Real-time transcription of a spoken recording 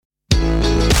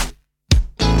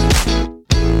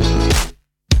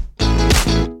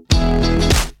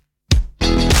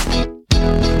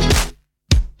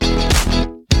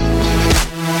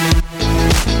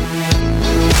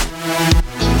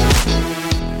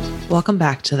Welcome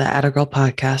back to the Atta Girl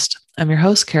podcast. I'm your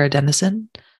host, Kara Dennison,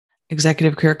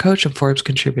 executive career coach and Forbes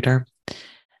contributor.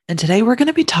 And today we're going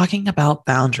to be talking about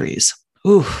boundaries.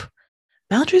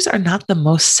 Boundaries are not the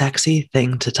most sexy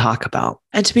thing to talk about.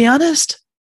 And to be honest,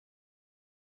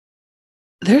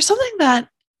 there's something that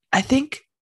I think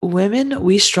women,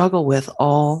 we struggle with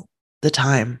all the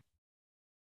time.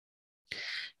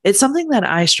 It's something that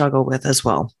I struggle with as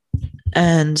well.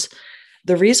 And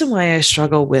the reason why I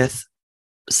struggle with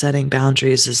setting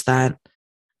boundaries is that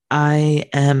I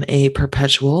am a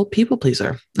perpetual people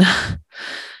pleaser.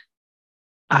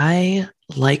 I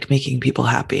like making people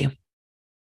happy.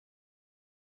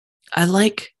 I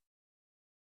like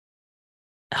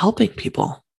helping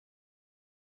people.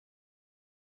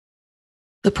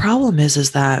 The problem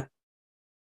is that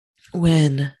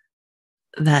when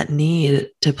that need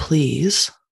to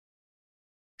please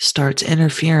starts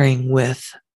interfering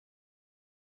with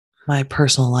my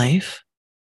personal life,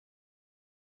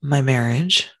 my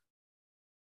marriage,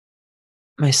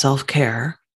 my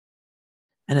self-care,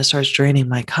 and it starts draining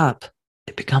my cup,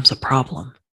 it becomes a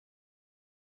problem.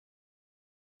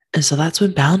 And so that's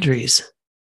when boundaries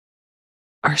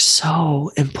are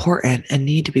so important and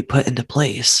need to be put into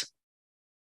place,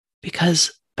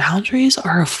 because boundaries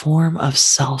are a form of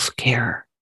self-care.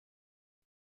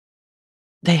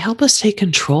 They help us take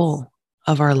control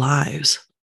of our lives.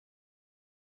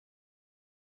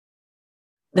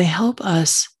 They help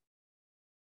us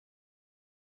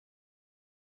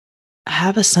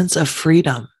have a sense of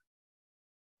freedom,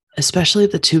 especially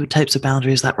the two types of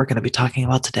boundaries that we're going to be talking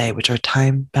about today, which are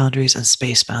time boundaries and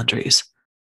space boundaries.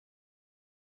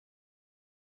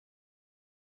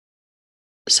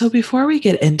 So before we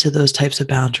get into those types of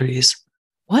boundaries,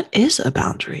 what is a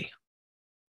boundary?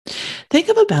 Think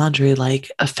of a boundary like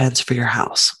a fence for your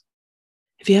house.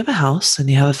 If you have a house and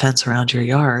you have a fence around your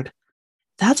yard,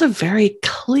 that's a very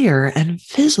clear and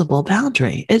visible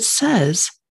boundary. It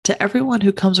says to everyone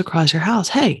who comes across your house,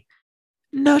 hey,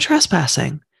 no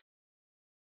trespassing.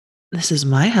 This is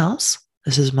my house.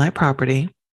 This is my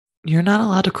property. You're not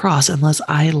allowed to cross unless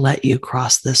I let you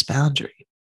cross this boundary.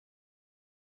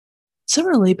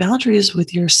 Similarly, boundaries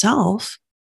with yourself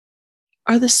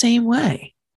are the same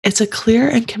way. It's a clear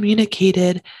and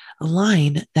communicated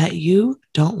line that you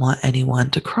don't want anyone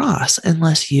to cross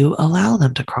unless you allow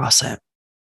them to cross it.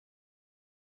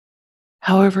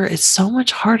 However, it's so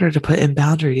much harder to put in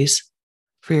boundaries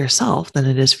for yourself than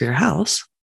it is for your house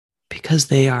because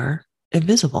they are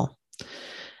invisible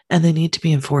and they need to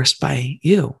be enforced by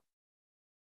you.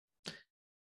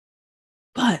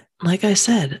 But like I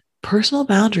said, personal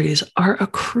boundaries are a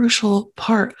crucial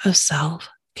part of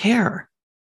self-care,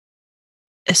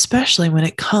 especially when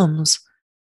it comes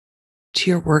to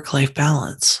your work-life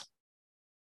balance.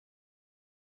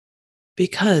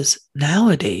 Because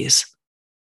nowadays,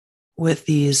 with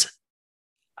these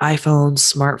iPhones,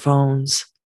 smartphones,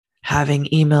 having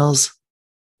emails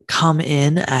come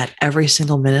in at every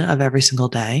single minute of every single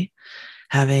day,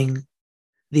 having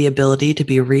the ability to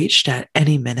be reached at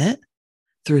any minute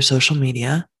through social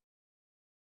media,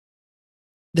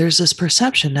 there's this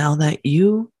perception now that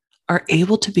you are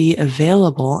able to be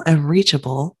available and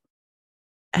reachable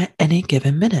at any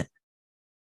given minute.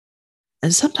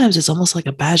 And sometimes it's almost like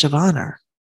a badge of honor.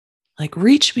 Like,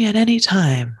 reach me at any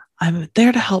time. I'm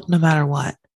there to help no matter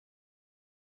what.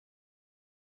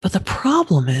 But the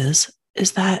problem is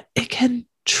that it can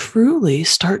truly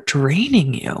start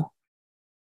draining you.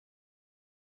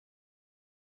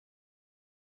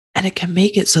 And it can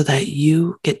make it so that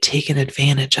you get taken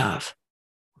advantage of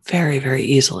very, very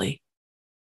easily.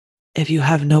 If you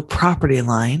have no property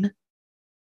line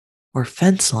or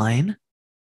fence line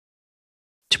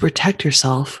to protect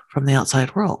yourself from the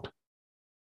outside world.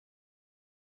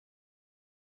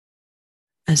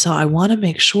 And so I want to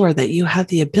make sure that you have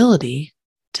the ability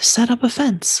to set up a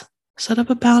fence, set up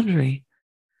a boundary,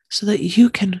 so that you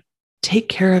can take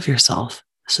care of yourself,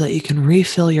 so that you can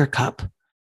refill your cup,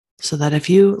 so that if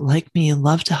you, like me,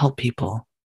 love to help people,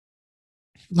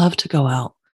 love to go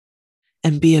out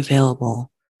and be available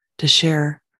to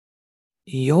share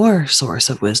your source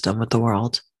of wisdom with the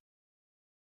world,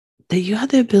 that you have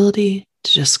the ability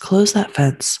to just close that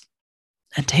fence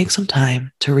and take some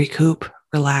time to recoup,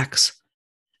 relax,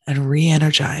 and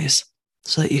re-energize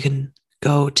so that you can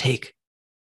go take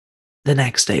the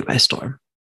next day by storm.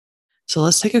 So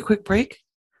let's take a quick break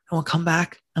and we'll come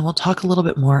back and we'll talk a little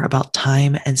bit more about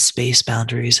time and space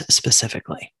boundaries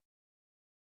specifically.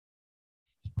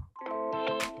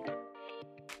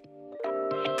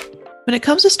 When it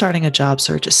comes to starting a job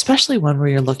search, especially one where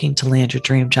you're looking to land your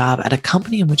dream job at a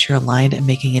company in which you're aligned and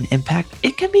making an impact,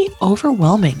 it can be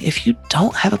overwhelming if you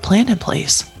don't have a plan in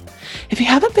place. If you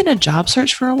haven't been in a job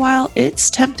search for a while, it's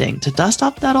tempting to dust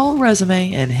off that old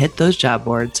resume and hit those job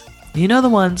boards. You know the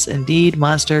ones: Indeed,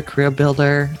 Monster, Career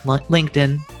Builder,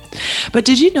 LinkedIn. But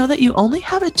did you know that you only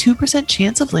have a 2%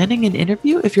 chance of landing an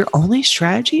interview if your only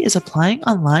strategy is applying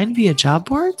online via job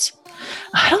boards?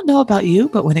 I don't know about you,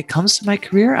 but when it comes to my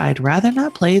career, I'd rather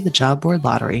not play the job board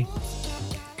lottery.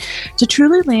 To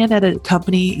truly land at a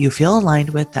company you feel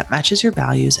aligned with that matches your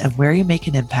values and where you make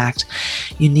an impact,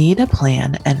 you need a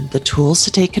plan and the tools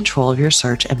to take control of your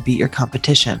search and beat your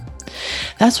competition.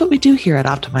 That's what we do here at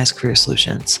Optimized Career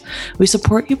Solutions. We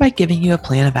support you by giving you a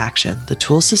plan of action, the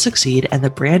tools to succeed, and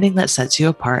the branding that sets you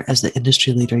apart as the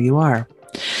industry leader you are.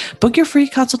 Book your free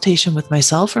consultation with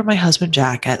myself or my husband,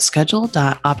 Jack, at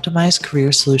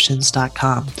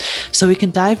schedule.optimizedcareersolutions.com so we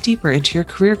can dive deeper into your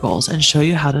career goals and show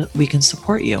you how we can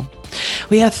support you.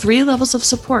 We have 3 levels of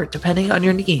support depending on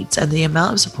your needs and the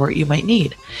amount of support you might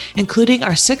need, including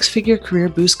our 6-figure career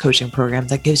boost coaching program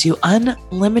that gives you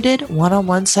unlimited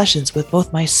one-on-one sessions with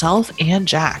both myself and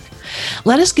Jack.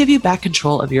 Let us give you back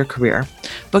control of your career.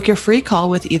 Book your free call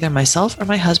with either myself or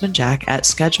my husband, Jack, at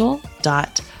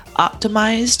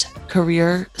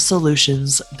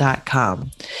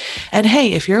schedule.optimizedcareersolutions.com. And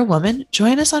hey, if you're a woman,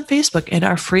 join us on Facebook in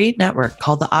our free network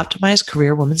called the Optimized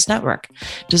Career Women's Network,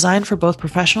 designed for both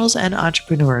professionals and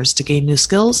entrepreneurs to gain new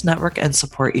skills, network, and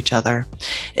support each other.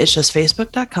 It's just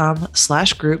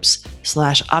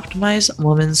facebook.com/groups/Optimized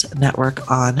Women's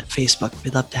Network on Facebook.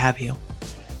 We'd love to have you.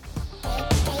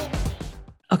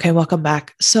 Okay, welcome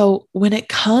back. So when it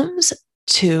comes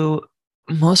to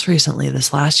most recently,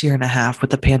 this last year and a half with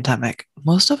the pandemic,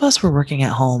 most of us were working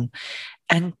at home.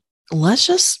 And let's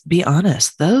just be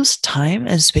honest, those time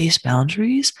and space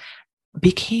boundaries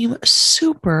became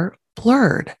super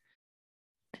blurred.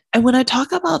 And when I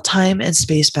talk about time and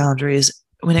space boundaries,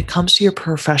 when it comes to your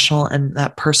professional and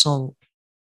that personal,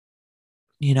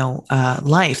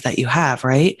 life that you have,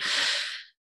 right?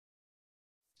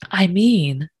 I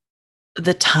mean,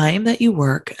 the time that you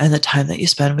work and the time that you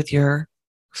spend with your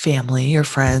family, your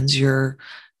friends, your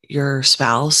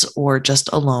spouse, or just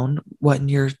alone when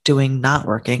you're doing not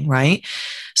working, right?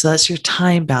 So that's your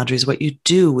time boundaries, what you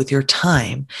do with your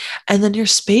time. And then your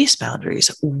space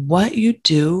boundaries, what you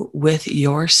do with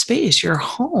your space, your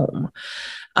home,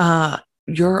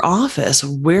 your office,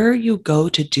 where you go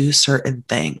to do certain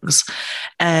things.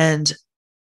 And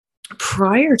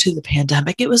prior to the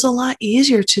pandemic, it was a lot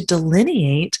easier to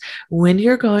delineate when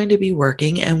you're going to be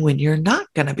working and when you're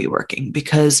not going to be working,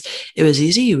 because it was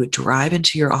easy. You would drive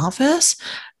into your office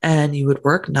and you would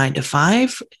work 9 to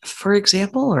 5, for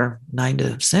example, or 9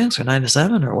 to 6 or 9 to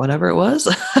 7 or whatever it was.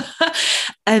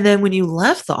 And then when you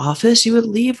left the office, you would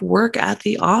leave work at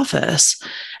the office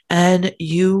and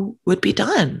you would be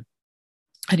done.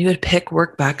 And you would pick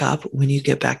work back up when you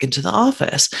get back into the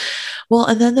office. Well,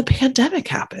 and then the pandemic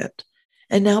happened,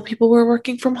 and now people were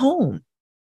working from home.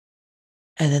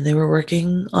 And then they were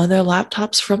working on their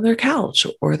laptops from their couch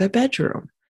or their bedroom.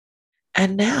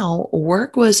 And now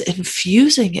work was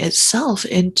infusing itself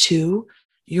into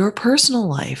your personal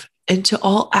life, into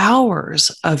all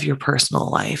hours of your personal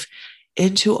life,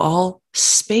 into all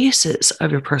spaces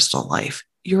of your personal life,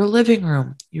 your living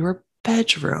room, your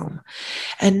bedroom.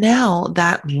 And now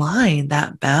that line,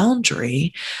 that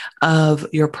boundary of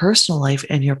your personal life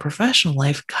and your professional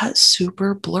life got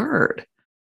super blurred.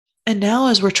 And now,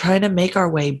 as we're trying to make our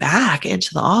way back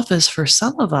into the office for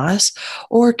some of us,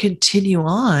 or continue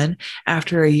on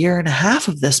after a year and a half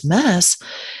of this mess,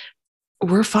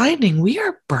 we're finding we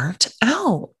are burnt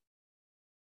out.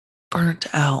 Burnt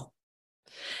out.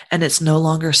 And it's no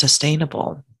longer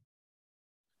sustainable.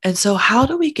 And so, how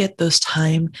do we get those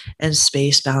time and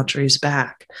space boundaries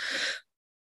back?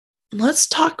 Let's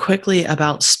talk quickly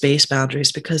about space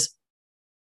boundaries, because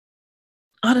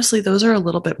honestly, those are a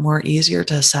little bit more easier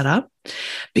to set up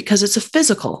because it's a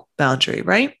physical boundary,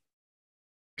 right?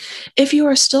 If you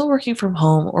are still working from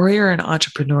home or you're an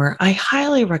entrepreneur, I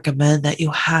highly recommend that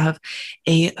you have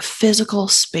a physical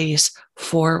space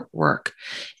for work.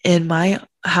 In my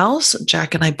house,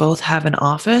 Jack and I both have an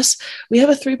office. We have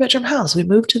a 3-bedroom house. We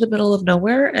moved to the middle of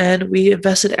nowhere and we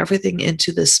invested everything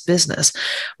into this business.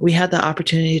 We had the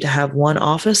opportunity to have one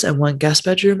office and one guest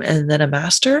bedroom and then a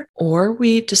master, or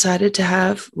we decided to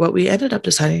have what we ended up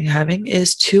deciding having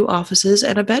is 2 offices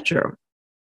and a bedroom.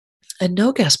 And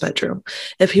no guest bedroom.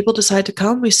 If people decide to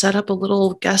come, we set up a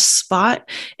little guest spot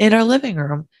in our living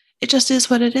room. It just is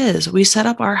what it is. We set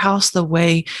up our house the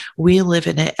way we live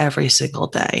in it every single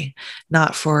day,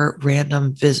 not for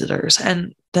random visitors.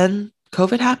 And then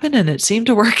COVID happened and it seemed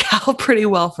to work out pretty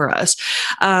well for us.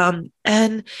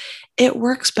 And it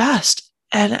works best.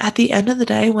 And at the end of the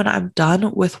day, when I'm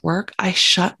done with work, I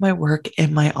shut my work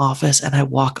in my office and I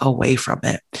walk away from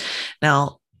it.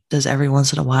 Now, does every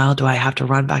once in a while, do I have to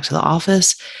run back to the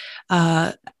office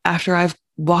uh, after I've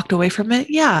walked away from it?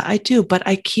 Yeah, I do, but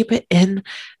I keep it in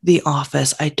the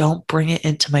office. I don't bring it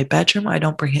into my bedroom. I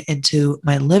don't bring it into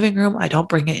my living room. I don't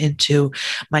bring it into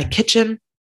my kitchen.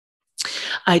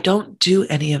 I don't do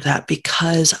any of that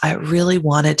because I really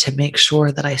wanted to make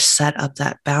sure that I set up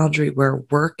that boundary where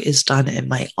work is done in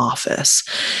my office.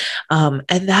 And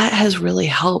that has really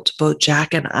helped both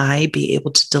Jack and I be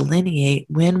able to delineate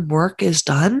when work is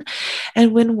done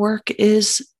and when work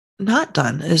is not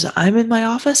done, is I'm in my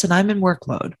office and I'm in work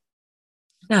mode.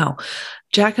 Now,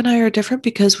 Jack and I are different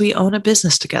because we own a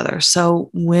business together. So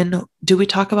when do we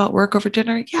talk about work over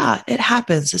dinner? Yeah, it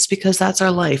happens. It's because that's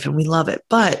our life and we love it.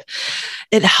 But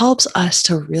it helps us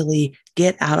to really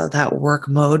get out of that work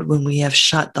mode when we have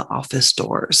shut the office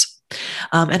doors.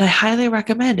 And I highly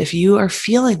recommend if you are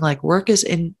feeling like work is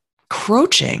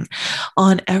encroaching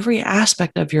on every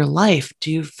aspect of your life,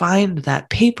 do you find that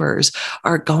papers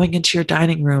are going into your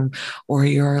dining room or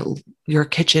your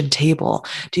kitchen table?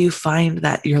 Do you find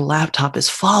that your laptop is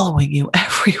following you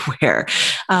everywhere,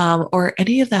 or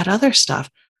any of that other stuff?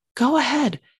 Go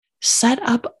ahead, set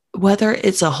up, whether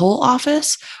it's a whole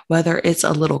office, whether it's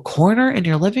a little corner in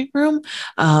your living room,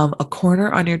 a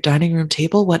corner on your dining room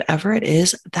table, whatever it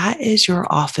is, that is your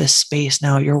office space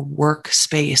now, your work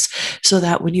space. So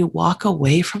that when you walk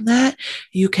away from that,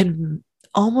 you can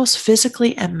almost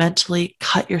physically and mentally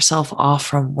cut yourself off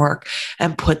from work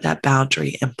and put that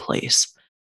boundary in place.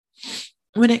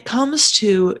 When it comes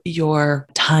to your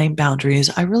time boundaries,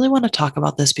 I really want to talk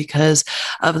about this because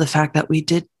of the fact that we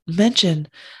did mention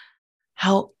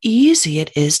how easy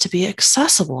it is to be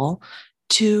accessible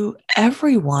to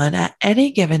everyone at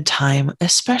any given time,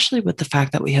 especially with the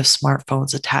fact that we have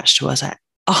smartphones attached to us at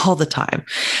all the time.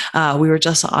 We were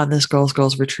just on this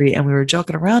girls retreat and we were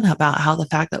joking around about how the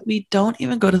fact that we don't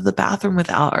even go to the bathroom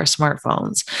without our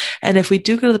smartphones. And if we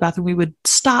do go to the bathroom, we would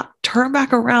stop, turn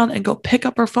back around and go pick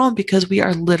up our phone because we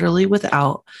are literally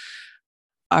without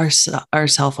our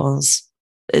cell phones.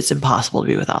 It's impossible to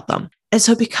be without them. And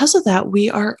so because of that,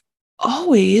 we are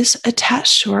always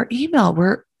attached to our email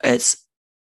where it's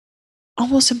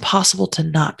almost impossible to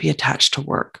not be attached to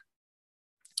work.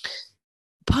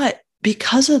 But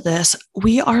because of this,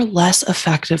 we are less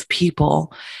effective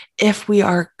people if we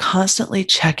are constantly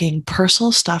checking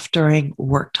personal stuff during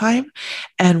work time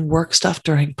and work stuff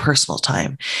during personal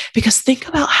time. Because think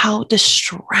about how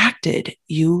distracted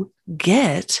you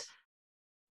get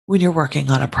when you're working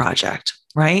on a project,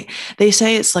 right? They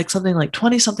say it's like something like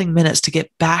 20 something minutes to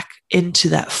get back into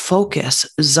that focus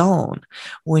zone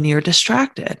when you're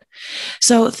distracted.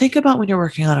 So think about when you're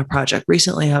working on a project.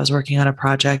 Recently, I was working on a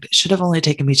project. It should have only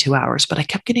taken me 2 hours, but I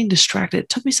kept getting distracted. It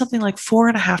took me something like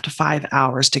 4.5 to 5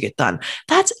 hours to get done.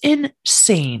 That's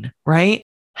insane, right?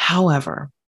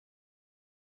 However,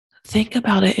 think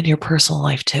about it in your personal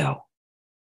life too.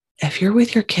 If you're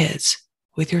with your kids,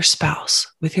 with your spouse,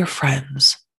 with your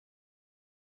friends,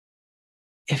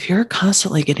 if you're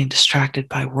constantly getting distracted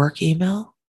by work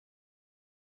email,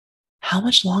 how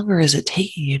much longer is it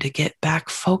taking you to get back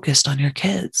focused on your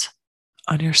kids,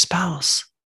 on your spouse?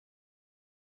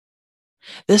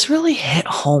 This really hit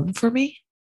home for me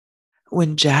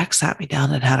when Jack sat me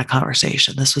down and had a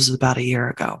conversation. This was about a year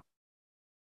ago.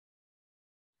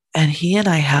 And he and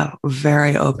I have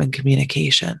very open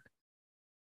communication.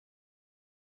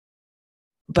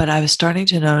 But I was starting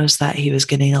to notice that he was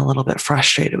getting a little bit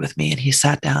frustrated with me. And he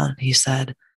sat down and he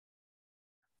said,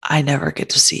 I never get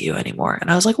to see you anymore. And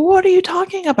I was like, what are you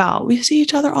talking about? We see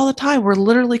each other all the time. We're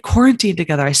literally quarantined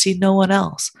together. I see no one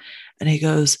else. And he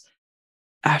goes,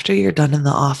 after you're done in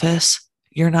the office,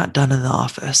 you're not done in the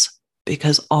office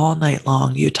because all night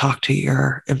long you talk to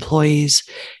your employees,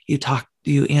 you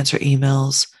answer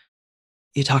emails,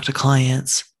 you talk to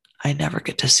clients. I never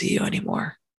get to see you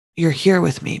anymore. You're here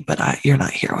with me, but you're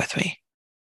not here with me.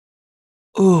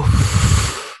 Ooh,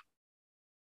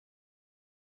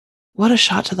 what a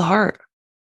shot to the heart.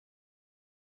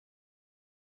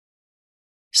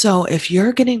 So if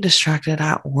you're getting distracted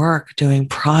at work doing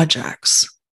projects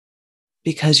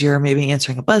because you're maybe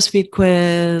answering a BuzzFeed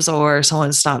quiz or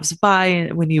someone stops by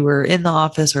when you were in the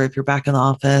office, or if you're back in the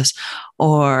office,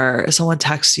 or someone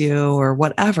texts you or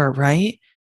whatever, right?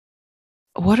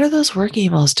 What are those work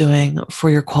emails doing for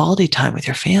your quality time with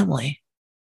your family?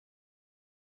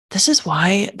 This is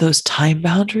why those time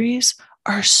boundaries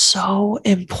are so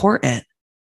important.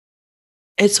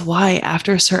 It's why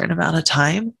after a certain amount of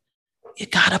time, you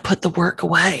got to put the work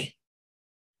away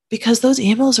because those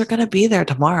emails are going to be there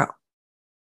tomorrow.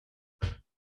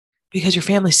 because your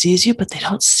family sees you, but they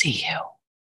don't see you.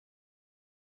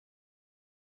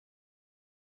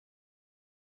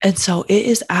 And so it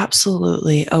is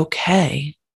absolutely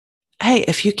okay. Hey,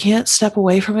 if you can't step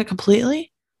away from it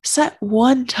completely, set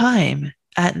one time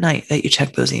at night that you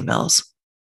check those emails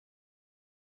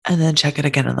and then check it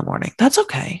again in the morning. That's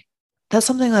okay. That's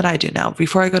something that I do now.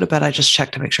 Before I go to bed, I just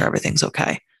check to make sure everything's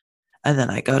okay. And then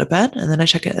I go to bed and then I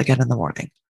check it again in the morning.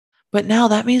 But now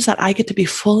that means that I get to be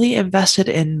fully invested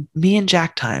in me and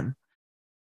Jack time.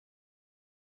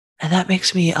 And that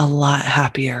makes me a lot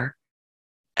happier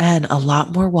and a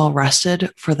lot more well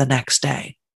rested for the next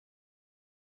day.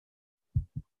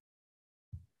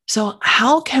 So,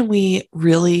 how can we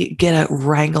really get a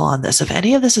wrangle on this? If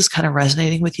any of this is kind of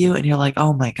resonating with you and you're like,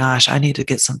 oh my gosh, I need to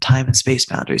get some time and space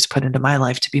boundaries put into my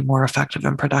life to be more effective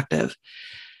and productive.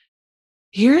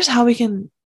 Here's how we can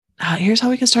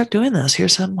start doing this.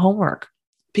 Here's some homework.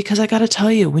 Because I got to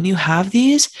tell you, when you have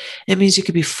these, it means you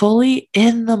could be fully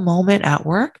in the moment at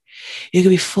work. You could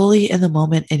be fully in the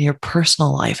moment in your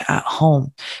personal life at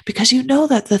home because you know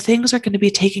that the things are going to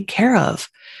be taken care of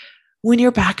when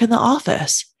you're back in the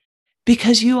office.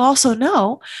 Because you also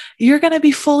know you're going to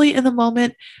be fully in the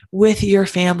moment with your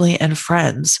family and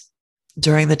friends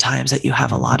during the times that you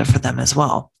have allotted for them as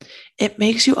well. It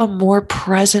makes you a more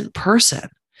present person.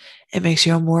 It makes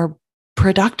you a more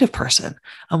productive person,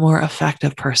 a more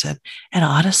effective person, and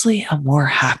honestly, a more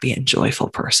happy and joyful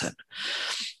person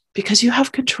because you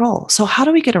have control. So, how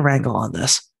do we get a wrangle on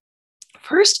this?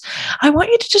 First, I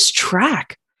want you to just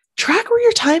track where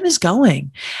your time is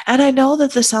going. And I know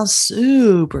that this sounds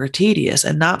super tedious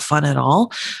and not fun at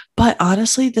all, but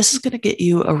honestly, this is going to get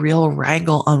you a real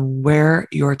wrangle on where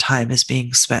your time is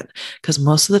being spent. Because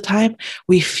most of the time,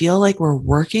 we feel like we're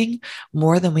working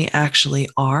more than we actually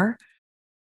are,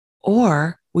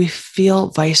 or we feel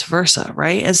vice versa,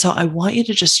 right? And so I want you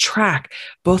to just track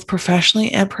both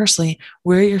professionally and personally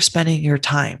where you're spending your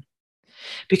time.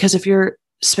 Because if you're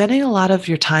spending a lot of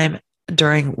your time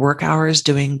during work hours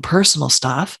doing personal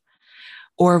stuff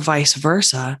or vice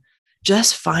versa,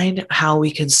 just find how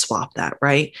we can swap that,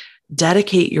 right?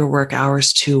 Dedicate your work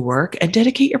hours to work and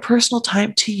dedicate your personal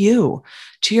time to you,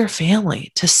 to your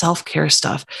family, to self care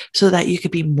stuff so that you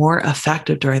could be more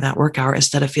effective during that work hour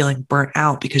instead of feeling burnt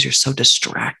out because you're so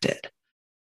distracted.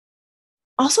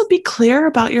 Also, be clear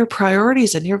about your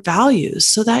priorities and your values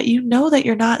so that you know that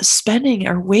you're not spending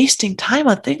or wasting time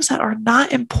on things that are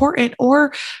not important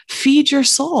or feed your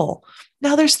soul.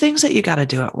 Now, there's things that you got to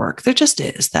do at work. There just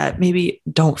is that maybe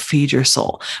don't feed your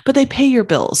soul, but they pay your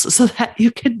bills so that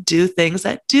you can do things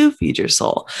that do feed your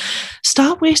soul.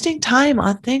 Stop wasting time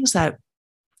on things that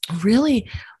really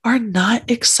are not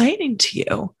exciting to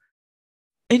you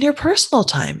in your personal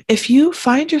time. If you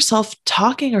find yourself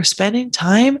talking or spending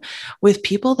time with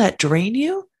people that drain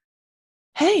you,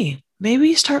 hey, maybe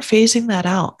you start phasing that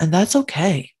out, and that's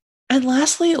okay. And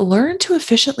lastly, learn to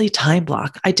efficiently time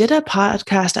block. I did a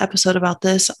podcast episode about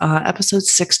this, episode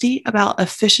 60, about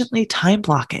efficiently time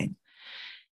blocking.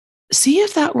 See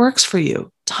if that works for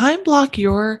you. Time block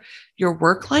your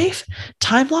work life,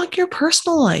 time block your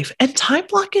personal life, and time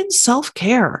block in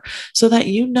self-care so that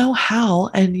you know how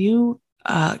and you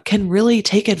can really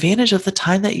take advantage of the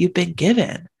time that you've been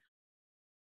given.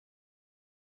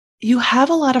 You have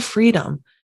a lot of freedom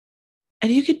and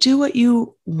you could do what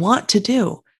you want to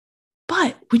do.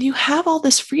 But when you have all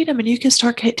this freedom and you can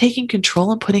start taking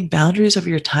control and putting boundaries of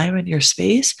your time and your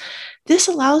space, this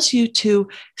allows you to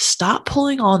stop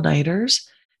pulling all nighters,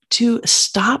 to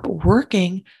stop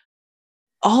working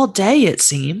all day, it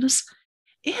seems,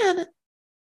 and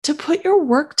to put your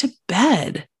work to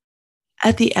bed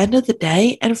at the end of the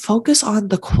day and focus on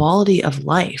the quality of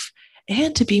life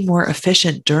and to be more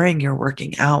efficient during your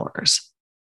working hours.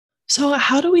 So,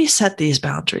 how do we set these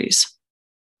boundaries?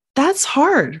 That's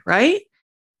hard, right?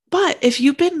 But if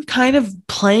you've been kind of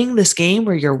playing this game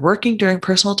where you're working during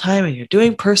personal time and you're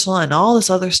doing personal and all this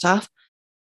other stuff,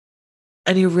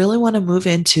 and you really want to move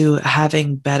into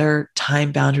having better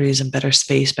time boundaries and better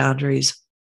space boundaries,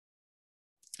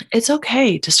 it's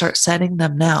okay to start setting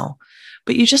them now.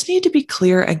 But you just need to be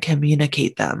clear and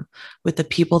communicate them with the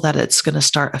people that it's going to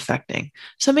start affecting.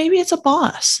 So maybe it's a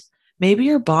boss. Maybe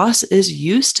your boss is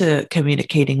used to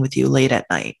communicating with you late at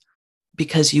night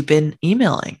because you've been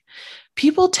emailing.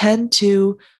 People tend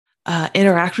to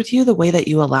interact with you the way that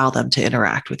you allow them to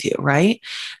interact with you, right?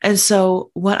 And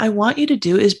so, what I want you to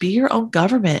do is be your own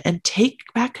government and take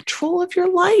back control of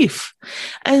your life.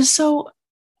 And so,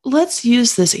 let's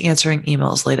use this answering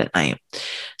emails late at night.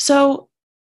 So,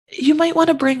 you might want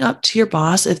to bring up to your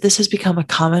boss if this has become a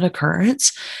common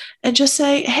occurrence and just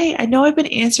say, hey, I know I've been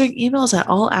answering emails at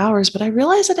all hours, but I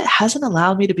realize that it hasn't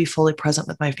allowed me to be fully present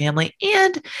with my family.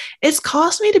 And it's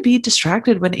caused me to be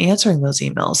distracted when answering those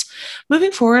emails.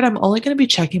 Moving forward, I'm only going to be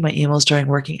checking my emails during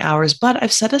working hours, but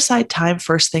I've set aside time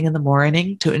first thing in the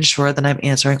morning to ensure that I'm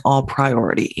answering all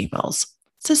priority emails.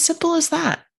 It's as simple as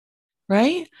that,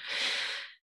 right?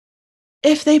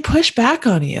 If they push back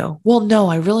on you, well, no,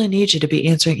 I really need you to be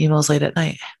answering emails late at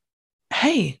night.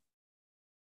 Hey,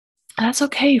 that's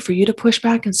okay for you to push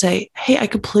back and say, hey, I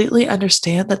completely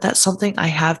understand that that's something I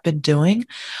have been doing.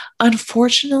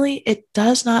 Unfortunately, it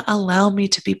does not allow me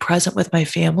to be present with my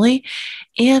family.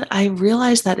 And I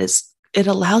realize that it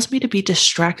allows me to be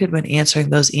distracted when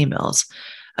answering those emails.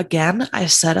 Again, I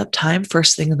set up time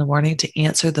first thing in the morning to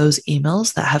answer those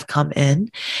emails that have come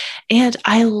in. And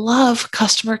I love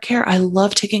customer care. I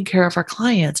love taking care of our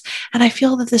clients. And I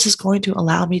feel that this is going to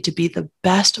allow me to be the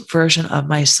best version of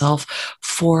myself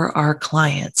for our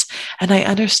clients. And I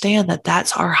understand that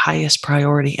that's our highest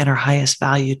priority and our highest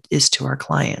value is to our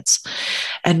clients.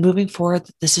 And moving forward,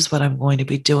 this is what I'm going to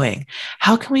be doing.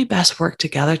 How can we best work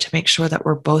together to make sure that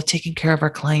we're both taking care of our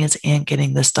clients and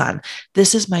getting this done?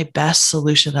 This is my best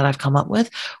solution that I've come up with.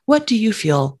 What do you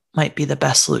feel might be the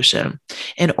best solution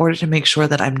in order to make sure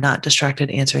that I'm not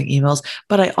distracted answering emails,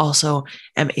 but I also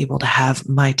am able to have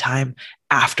my time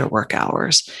after work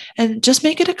hours? And just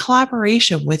make it a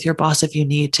collaboration with your boss if you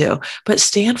need to, but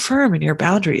stand firm in your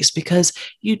boundaries because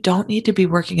you don't need to be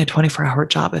working a 24-hour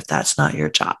job if that's not your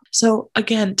job. So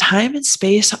again, time and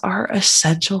space are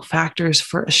essential factors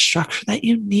for a structure that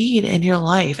you need in your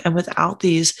life. And without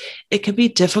these, it can be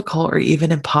difficult or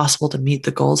even impossible to meet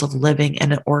the goals of living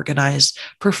in an organized,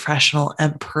 professional,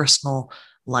 and personal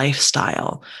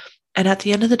lifestyle. And at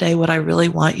the end of the day, what I really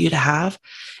want you to have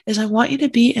is I want you to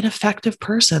be an effective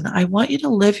person. I want you to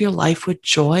live your life with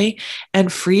joy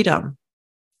and freedom.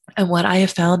 And what I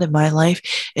have found in my life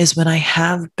is when I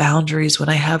have boundaries, when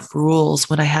I have rules,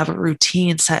 when I have a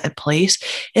routine set in place,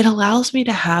 it allows me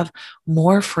to have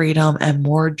more freedom and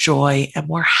more joy and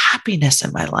more happiness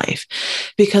in my life.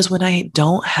 Because when I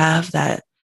don't have that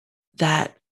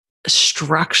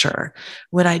structure,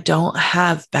 when I don't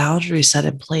have boundaries set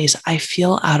in place, I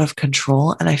feel out of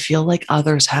control and I feel like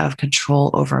others have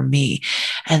control over me.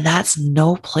 And that's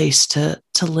no place to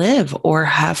live or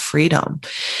have freedom.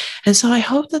 And so I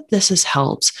hope that this has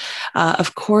helped.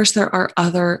 Of course, there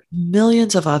are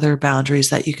millions of other boundaries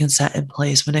that you can set in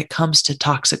place when it comes to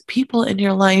toxic people in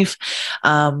your life.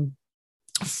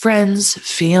 Friends,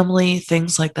 family,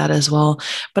 things like that as well.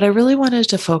 But I really wanted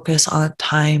to focus on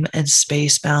time and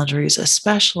space boundaries,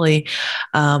 especially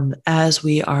as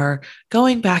we are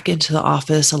going back into the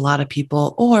office. A lot of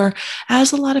people, or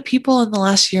as a lot of people in the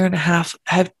last year and a half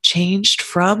have changed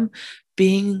from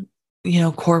being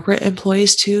corporate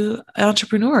employees to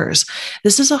entrepreneurs.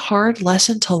 This is a hard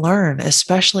lesson to learn,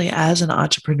 especially as an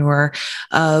entrepreneur,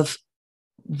 of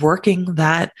working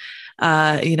that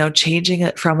changing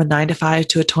it from a 9 to 5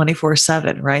 to a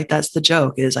 24/7, right? That's the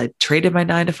joke is I traded my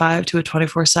 9 to 5 to a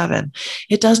 24/7.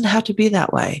 It doesn't have to be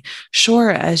that way. Sure,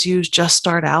 as you just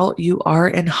start out, you are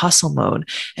in hustle mode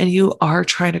and you are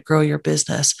trying to grow your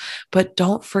business. But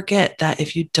don't forget that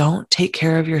if you don't take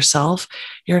care of yourself,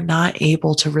 you're not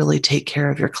able to really take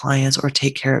care of your clients or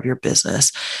take care of your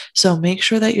business. So make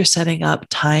sure that you're setting up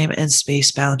time and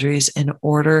space boundaries in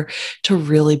order to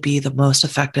really be the most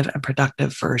effective and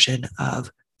productive version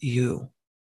of you.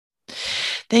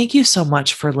 Thank you so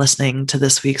much for listening to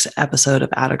this week's episode of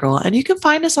Atta Girl. And you can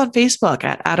find us on Facebook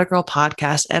at Atta Girl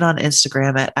Podcast and on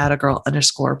Instagram at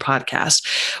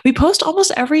 @AttaGirl_podcast. We post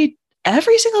almost every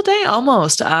single day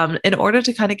almost in order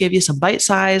to kind of give you some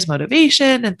bite-sized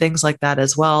motivation and things like that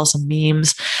as well, some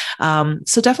memes.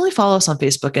 So definitely follow us on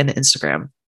Facebook and Instagram.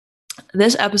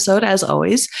 This episode, as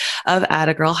always, of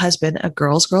Atta Girl has been a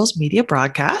Girls Media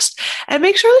broadcast. And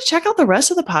make sure to check out the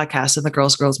rest of the podcasts in the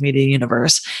Girls Media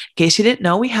universe. In case you didn't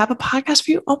know, we have a podcast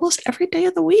for you almost every day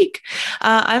of the week.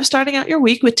 I'm starting out your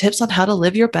week with tips on how to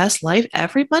live your best life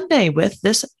every Monday with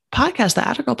this podcast, the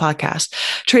Atta Girl podcast.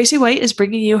 Tracy White is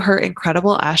bringing you her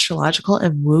incredible astrological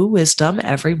and woo wisdom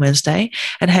every Wednesday,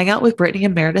 and hang out with Brittany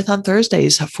and Meredith on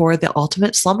Thursdays for the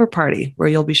ultimate slumber party, where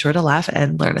you'll be sure to laugh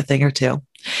and learn a thing or two.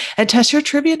 And test your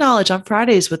trivia knowledge on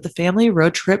Fridays with the Family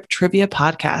Road Trip Trivia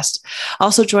podcast.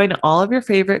 Also join all of your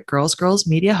favorite Girls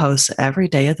Media hosts every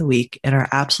day of the week in our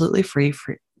absolutely free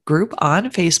group on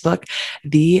Facebook,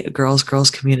 the Girls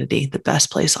Community, the best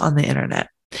place on the internet.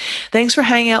 Thanks for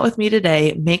hanging out with me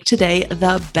today. Make today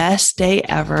the best day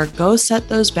ever. Go set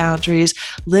those boundaries,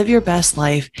 live your best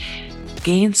life,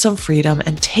 gain some freedom,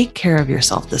 and take care of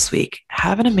yourself this week.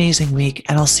 Have an amazing week,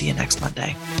 and I'll see you next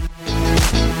Monday.